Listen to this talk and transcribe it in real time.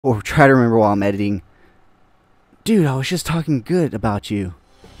Or try to remember while I'm editing. Dude, I was just talking good about you.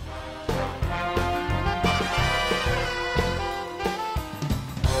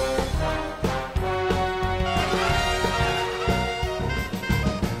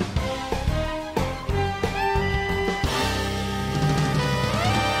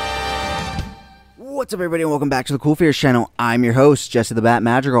 What's up, everybody, and welcome back to the CoolFigurez channel. I'm your host, Jesse the Bat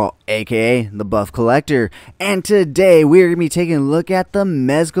Madrigal, aka the Buff Collector, and today we're going to be taking a look at the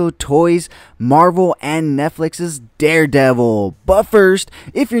Mezco Toyz, Marvel, and Netflix's Daredevil. But first,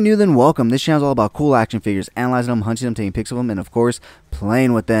 if you're new, then welcome. This channel is all about cool action figures, analyzing them, hunting them, taking pics of them, and of course,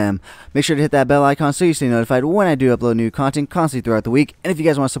 playing with them. Make sure to hit that bell icon so you stay notified when I do upload new content constantly throughout the week. And if you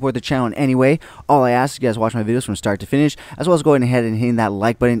guys want to support the channel in any way, all I ask is you guys watch my videos from start to finish, as well as going ahead and hitting that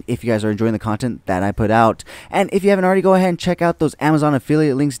like button if you guys are enjoying the content that I put out. And if you haven't already, go ahead and check out those Amazon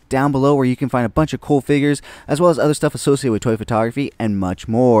affiliate links down below where you can find a bunch of cool figures, as well as other stuff associated with toy photography and much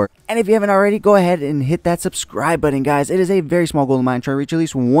more. And if you haven't already, go ahead and hit that subscribe button, guys. It is a very small goal of mine trying to reach at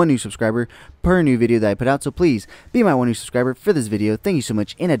least one new subscriber per new video that I put out, so please be my one new subscriber for this video. Thank you so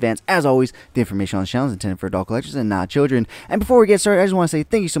much in advance. As always, the information on this channel is intended for adult collectors and not children. And before we get started, I just want to say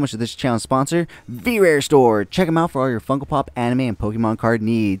thank you so much to this channel's sponsor, VRare Store. Check them out for all your Funko Pop, anime, and Pokemon card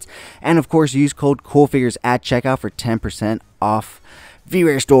needs. And of course, use code CoolFigurez at checkout for 10% off.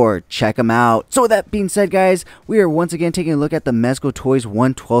 VRare Store, check them out. So with that being said, guys, we are once again taking a look at the Mezco Toyz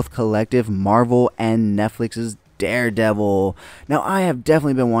 1/12 Collective, Marvel, and Netflix's Daredevil. Now, I have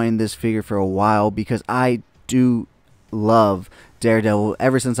definitely been wanting this figure for a while because I do love Daredevil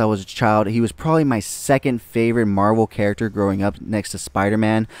ever since I was a child. He was probably my second favorite Marvel character growing up next to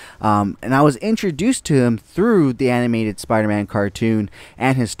Spider-Man, and I was introduced to him through the animated Spider-Man cartoon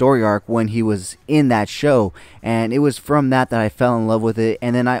and his story arc when he was in that show, and it was from that I fell in love with it.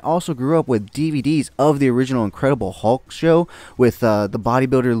 And then I also grew up with DVDs of the original Incredible Hulk show with the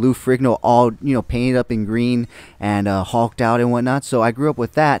bodybuilder Lou Ferrigno all painted up in green and hulked out and whatnot. So I grew up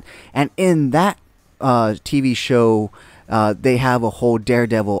with that, and in that TV show, they have a whole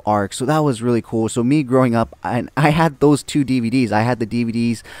Daredevil arc, so that was really cool. So me growing up, I had those two DVDs. I had the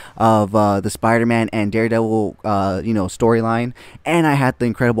DVDs of the Spider-Man and Daredevil, storyline, and I had the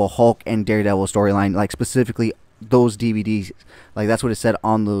Incredible Hulk and Daredevil storyline, like specifically those DVDs. Like that's what it said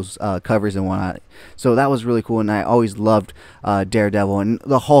on those covers and whatnot. So that was really cool, and I always loved Daredevil, and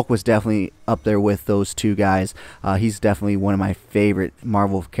the Hulk was definitely up there with those two guys. He's definitely one of my favorite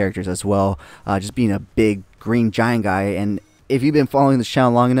Marvel characters as well. Just being a big green giant guy, and if you've been following this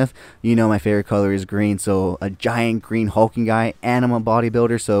channel long enough, you know my favorite color is green. So a giant green hulking guy, and I'm a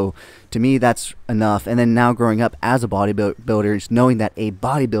bodybuilder, so to me that's enough. And then now growing up as a bodybuilder, knowing that a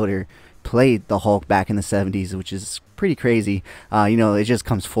bodybuilder played the Hulk back in the 70s, which is pretty crazy. It just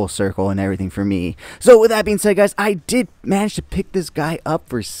comes full circle and everything for me. So with that being said, guys, I did manage to pick this guy up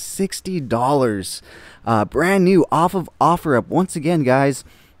for $60, brand new off of OfferUp. Once again, guys,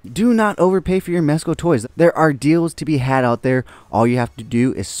 do not overpay for your Mezco toys. There are deals to be had out there. All you have to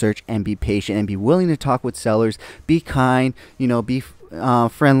do is search and be patient and be willing to talk with sellers. Be kind, be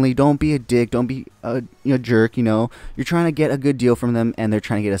friendly. Don't be a dick. Don't be a jerk. You're trying to get a good deal from them, and they're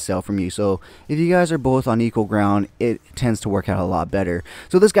trying to get a sale from you. So if you guys are both on equal ground, it tends to work out a lot better.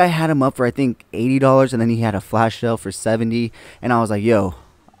 So this guy had him up for I think $80, and then he had a flash sale for $70, and I was like, yo,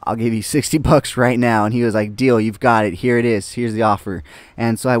 I'll give you $60 right now. And he was like, deal, you've got it. Here it is. Here's the offer.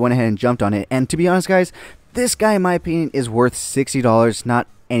 And so I went ahead and jumped on it. And to be honest, guys, this guy, in my opinion, is worth $60, not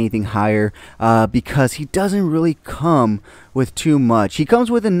anything higher, because he doesn't really come with too much. He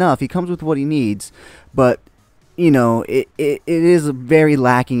comes with enough. He comes with what he needs, but it is very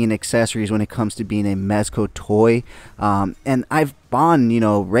lacking in accessories when it comes to being a Mezco toy. And I've bought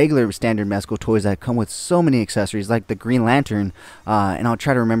regular standard Mezco toys that come with so many accessories, like the Green Lantern, and I'll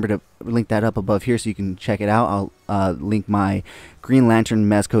try to remember to link that up above here so you can check it out. I'll link my Green Lantern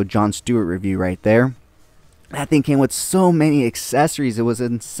Mezco John Stewart review right there. That thing came with so many accessories, it was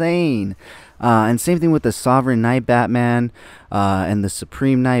insane. And same thing with the Sovereign Knight Batman, and the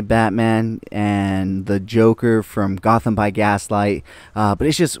Supreme Knight Batman, and the Joker from Gotham by Gaslight. But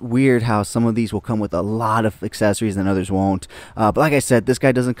it's just weird how some of these will come with a lot of accessories and others won't. But like I said, this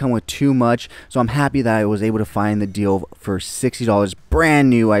guy doesn't come with too much, so I'm happy that I was able to find the deal for $60, brand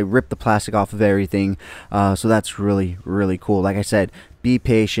new. I ripped the plastic off of everything, so that's really, really cool. Like I said, be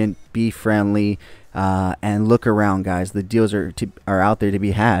patient, be friendly, and look around, guys. The deals are out there to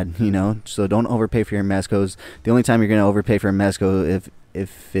be had, so don't overpay for your Mezcos. The only time you're gonna overpay for a Mezco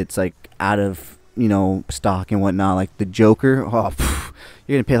if it's like out of stock and whatnot, like the Joker. Oh,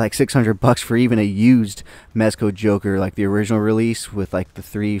 you're gonna pay like 600 bucks for even a used Mezco Joker, like the original release with like the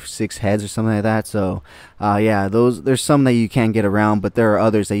 3-6 heads or something like that. So yeah, there's some that you can get around, but there are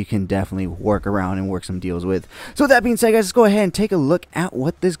others that you can definitely work around and work some deals with. So with that being said, guys, let's go ahead and take a look at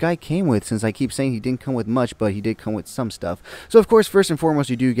what this guy came with, since I keep saying he didn't come with much, but he did come with some stuff. So of course, first and foremost,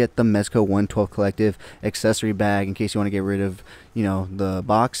 you do get the Mezco 112 Collective accessory bag in case you want to get rid of, you know, the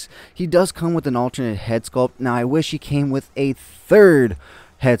box. He does come with an alternate head sculpt. Now I wish he came with a third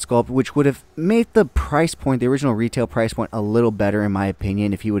head sculpt, which would have made the price point, the original retail price point, a little better in my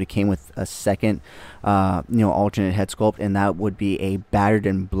opinion if he would have came with a second you know, alternate head sculpt, and that would be a battered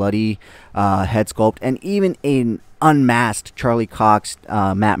and bloody head sculpt, and even an unmasked Charlie Cox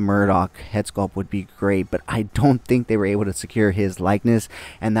Matt Murdock head sculpt would be great, but I don't think they were able to secure his likeness,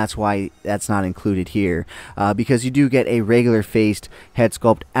 and that's why that's not included here, because you do get a regular faced head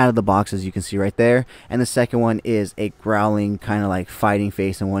sculpt out of the box, as you can see right there, and the second one is a growling kind of like fighting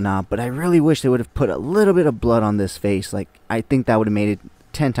face and whatnot. But I really wish they would have put a little bit of blood on this face. Like, I think that would have made it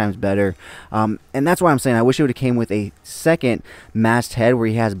 10 times better, and that's why I'm saying I wish it would have came with a second masked head where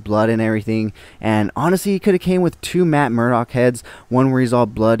he has blood and everything. And honestly, he could have came with two Matt Murdock heads, one where he's all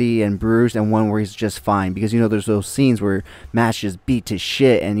bloody and bruised and one where he's just fine, because you know there's those scenes where Matt's just beat to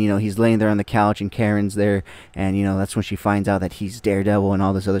shit and you know he's laying there on the couch and Karen's there, and you know that's when she finds out that he's Daredevil and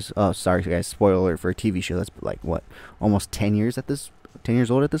all this other. Oh, sorry guys, spoiler alert for a TV show that's like what, almost 10 years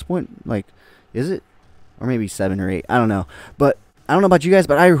old at this point. Like, is it? Or maybe 7 or 8, I don't know. But I don't know about you guys,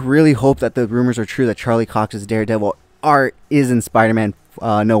 but I really hope that the rumors are true that Charlie Cox's Daredevil art is in Spider-Man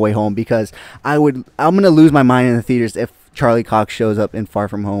No Way Home, because I'm gonna lose my mind in the theaters if Charlie Cox shows up in Far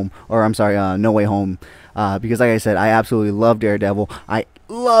From Home, or I'm sorry, No Way Home, because like I said, I absolutely love Daredevil. I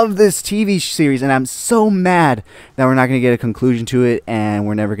love this TV series, and I'm so mad that we're not going to get a conclusion to it, and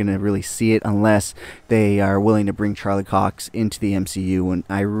we're never going to really see it unless they are willing to bring Charlie Cox into the MCU, and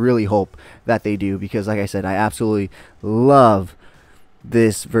I really hope that they do, because like I said, I absolutely love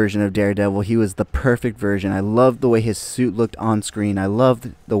this version of Daredevil. He was the perfect version. I loved the way his suit looked on screen. I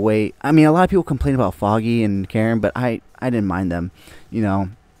loved the way, I mean, a lot of people complain about Foggy and Karen, but I didn't mind them, you know.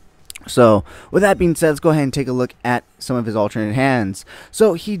 So with that being said, let's go ahead and take a look at some of his alternate hands.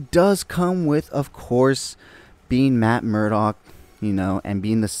 So he does come with, of course, being Matt Murdock, you know, and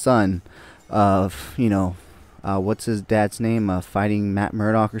being the son of, you know, what's his dad's name, Fighting Matt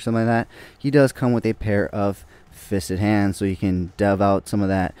Murdock or something like that. He does come with a pair of fisted hands, so you can delve out some of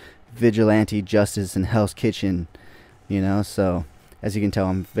that vigilante justice in Hell's Kitchen, you know. So as you can tell,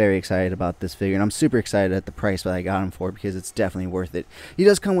 I'm very excited about this figure, and I'm super excited at the price that I got him for, because it's definitely worth it. He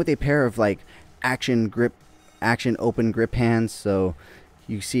does come with a pair of like action open grip hands, so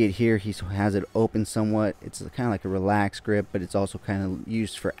you see it here, he has it open somewhat. It's kind of like a relaxed grip, but it's also kind of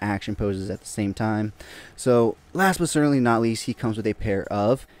used for action poses at the same time. So last but certainly not least, he comes with a pair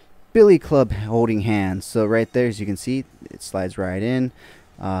of billy club holding hands. So right there, as you can see, it slides right in,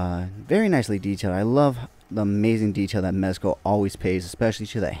 very nicely detailed. I love the amazing detail that Mezco always pays, especially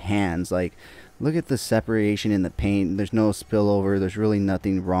to the hands. Like, look at the separation in the paint. There's no spillover. There's really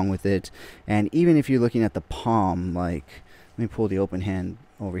nothing wrong with it. And even if you're looking at the palm, like, let me pull the open hand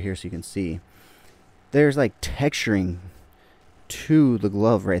over here so you can see, there's like texturing to the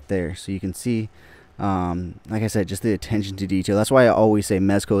glove right there, so you can see, like I said, just the attention to detail. That's why I always say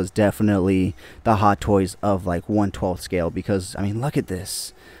Mezco is definitely the Hot Toys of like 1/12 scale, because I mean, look at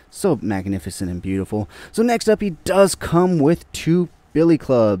this, so magnificent and beautiful. So next up, he does come with two billy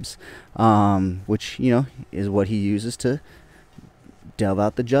clubs, which, you know, is what he uses to delve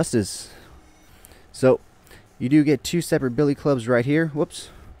out the justice. So you do get two separate billy clubs right here. Whoops,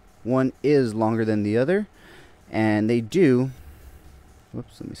 one is longer than the other, and they do,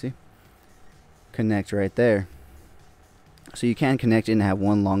 whoops, let me see, connect right there. So you can connect it and have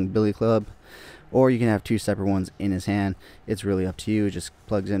one long billy club, or you can have two separate ones in his hand. It's really up to you. It just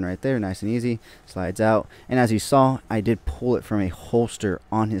plugs in right there, nice and easy, slides out. And as you saw, I did pull it from a holster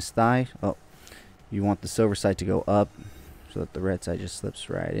on his thigh. Oh, you want the silver side to go up so that the red side just slips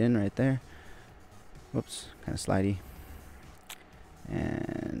right in right there. Whoops, kind of slidey.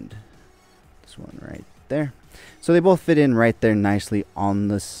 And this one right there. So they both fit in right there nicely on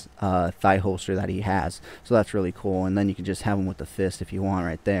this thigh holster that he has. So that's really cool. And then you can just have him with the fist if you want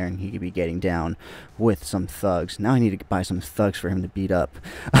right there, and he could be getting down with some thugs. Now I need to buy some thugs for him to beat up.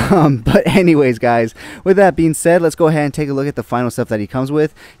 But anyways, guys, with that being said, let's go ahead and take a look at the final stuff that he comes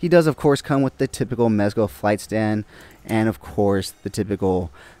with. He does, of course, come with the typical Mezco flight stand, and of course the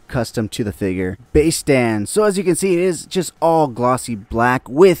typical custom to the figure base stand. So as you can see, it is just all glossy black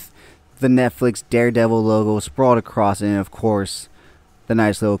with the Netflix Daredevil logo sprawled across it, and of course the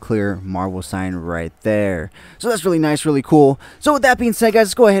nice little clear Marvel sign right there. So that's really nice, really cool. So with that being said, guys,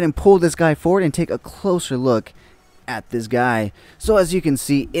 let's go ahead and pull this guy forward and take a closer look at this guy. So as you can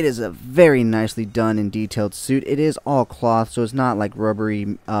see, it is a very nicely done and detailed suit. It is all cloth, so it's not like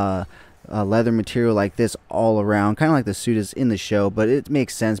rubbery leather material like this all around, kind of like the suit is in the show, but it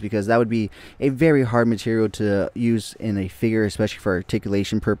makes sense because that would be a very hard material to use in a figure, especially for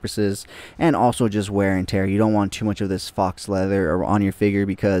articulation purposes and also just wear and tear. You don't want too much of this fox leather on your figure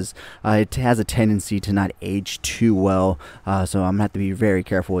because it has a tendency to not age too well, so I'm gonna have to be very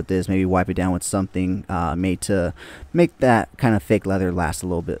careful with this. Maybe wipe it down with something made to make that kind of fake leather last a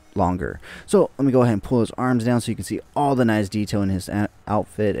little bit longer. So let me go ahead and pull his arms down so you can see all the nice detail in his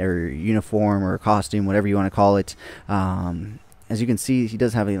outfit or uniform or costume, whatever you want to call it. As you can see, he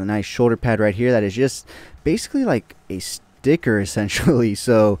does have a nice shoulder pad right here that is just basically like a sticker essentially,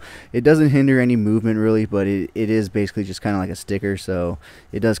 so it doesn't hinder any movement really, but it is basically just kind of like a sticker, so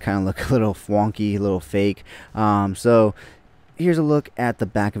it does kind of look a little wonky, a little fake. So here's a look at the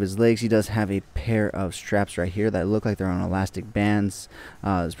back of his legs. He does have a pair of straps right here that look like they're on elastic bands.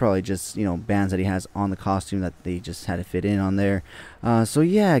 It's probably just, you know, bands that he has on the costume that they just had to fit in on there. So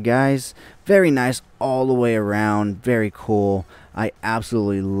yeah, guys, very nice all the way around. Very cool. I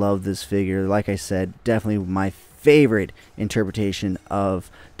absolutely love this figure. Like I said, definitely my favorite interpretation of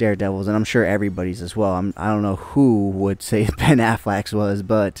Daredevil's, and I'm sure everybody's as well. I don't know who would say Ben Affleck's was,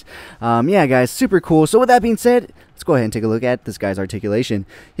 but yeah, guys, super cool. So with that being said, let's go ahead and take a look at this guy's articulation.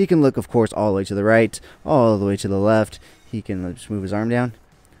 He can look, of course, all the way to the right, all the way to the left. He can just move his arm down,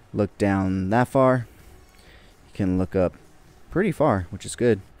 look down that far. He can look up pretty far, which is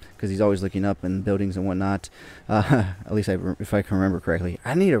good, because he's always looking up in buildings and whatnot. At least if I can remember correctly.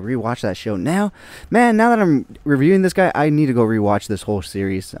 I need to rewatch that show now. Man, now that I'm reviewing this guy, I need to go rewatch this whole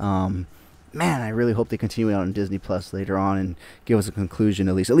series. Man, I really hope they continue it on Disney Plus later on and give us a conclusion,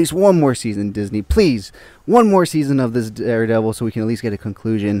 at least one more season, Disney. Please, one more season of this Daredevil so we can at least get a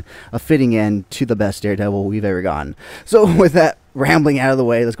conclusion, a fitting end to the best Daredevil we've ever gotten. So with that rambling out of the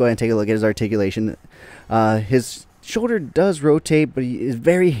way, let's go ahead and take a look at his articulation. His shoulder does rotate, but he is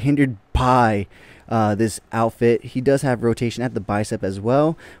very hindered by this outfit. He does have rotation at the bicep as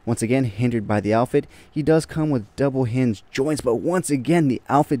well. Once again, hindered by the outfit. He does come with double hinge joints, but once again, the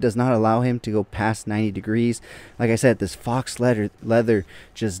outfit does not allow him to go past 90 degrees. Like I said, this fox leather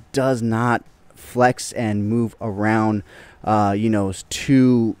just does not flex and move around, you know,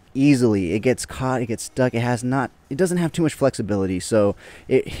 too easily. It gets caught, it gets stuck. It doesn't have too much flexibility, so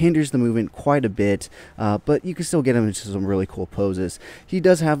it hinders the movement quite a bit, but you can still get him into some really cool poses. He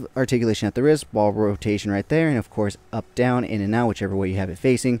does have articulation at the wrist, ball rotation right there, and of course up, down, in and out, whichever way you have it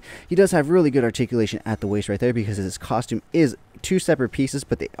facing. He does have really good articulation at the waist right there because his costume is two separate pieces,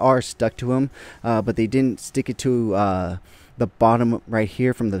 but they are stuck to him, but they didn't stick it to the bottom right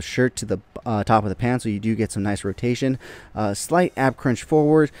here from the shirt to the top of the pants, so you do get some nice rotation. Slight ab crunch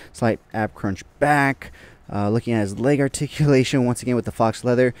forward, slight ab crunch back. Looking at his leg articulation, once again with the fox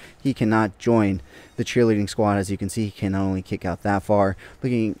leather, he cannot join the cheerleading squad. As you can see, he can only kick out that far.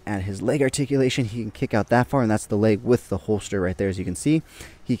 Looking at his leg articulation, he can kick out that far, and that's the leg with the holster right there. As you can see,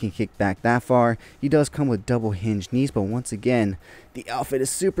 he can kick back that far. He does come with double hinge knees, but once again, the outfit is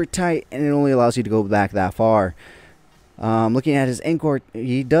super tight, and it only allows you to go back that far. Looking at his ankle,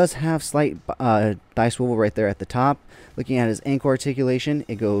 he does have slight thigh swivel right there at the top. Looking at his ankle articulation,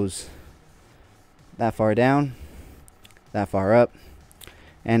 it goes that far down, that far up,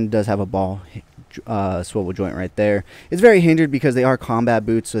 and does have a ball swivel joint right there. It's very hindered because they are combat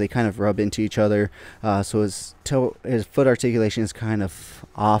boots, so they kind of rub into each other. So his foot articulation is kind of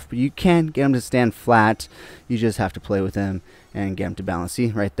off, but you can get him to stand flat. You just have to play with him and get him to balance. See,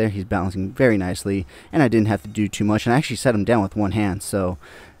 right there, he's balancing very nicely, and I didn't have to do too much, and I actually set him down with one hand, so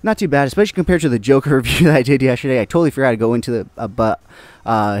not too bad, especially compared to the Joker review that I did yesterday. I totally forgot to go into the but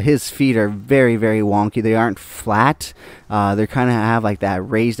his feet are very, very wonky. They aren't flat. They kind of have like that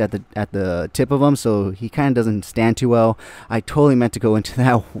raised at the tip of them, so he kind of doesn't stand too well. I totally meant to go into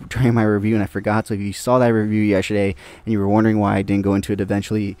that during my review, and I forgot. So if you saw that review yesterday and you were wondering why I didn't go into it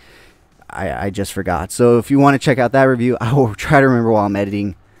eventually, I just forgot. So if you want to check out that review, I will try to remember while I'm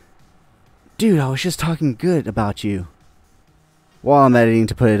editing. Dude, I was just talking good about you while I'm editing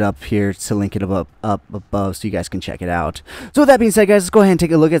to put it up here to link it up above so you guys can check it out. So with that being said, guys, let's go ahead and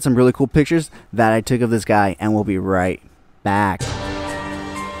take a look at some really cool pictures that I took of this guy, and we'll be right back.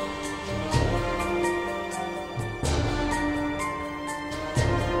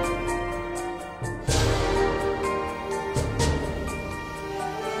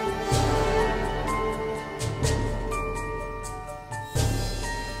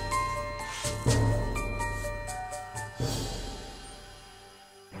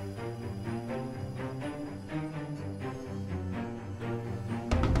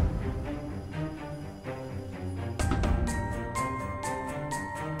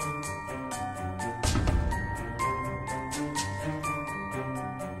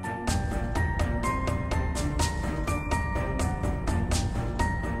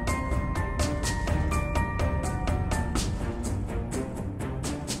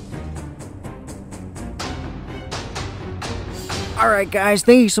 Alright guys,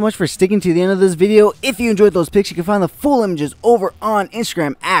 thank you so much for sticking to the end of this video. If you enjoyed those pics, you can find the full images over on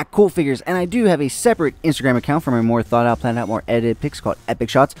Instagram at CoolFigurez. And I do have a separate Instagram account for my more thought out, planned out, more edited pics called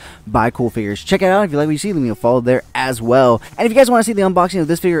Epic Shots by CoolFigurez. Check it out. If you like what you see, leave me a follow there as well. And if you guys want to see the unboxing of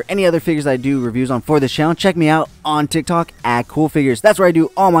this figure or any other figures I do reviews on for this channel, check me out on TikTok at CoolFigurez. That's where I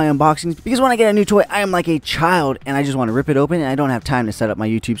do all my unboxings, because when I get a new toy, I am like a child and I just want to rip it open and I don't have time to set up my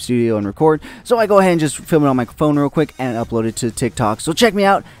YouTube studio and record. So I go ahead and just film it on my phone real quick and upload it to TikTok. So check me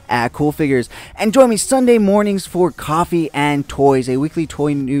out at CoolFigurez and join me Sunday mornings for Coffee and Toys, a weekly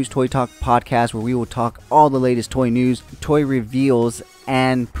toy news, toy talk podcast where we will talk all the latest toy news, toy reveals,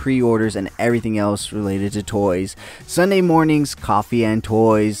 and pre-orders and everything else related to toys. Sunday mornings, Coffee and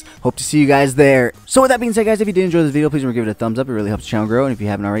Toys. Hope to see you guys there. So with that being said, guys, if you did enjoy this video, please remember to give it a thumbs up. It really helps the channel grow. And if you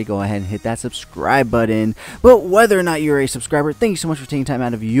haven't already, go ahead and hit that subscribe button. But whether or not you're a subscriber, thank you so much for taking time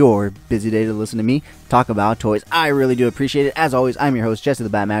out of your busy day to listen to me talk about toys. I really do appreciate it. As always, I'm your host, Jesse the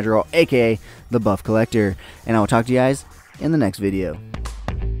Bat Madrigal, aka the Buff Collector, and I will talk to you guys in the next video.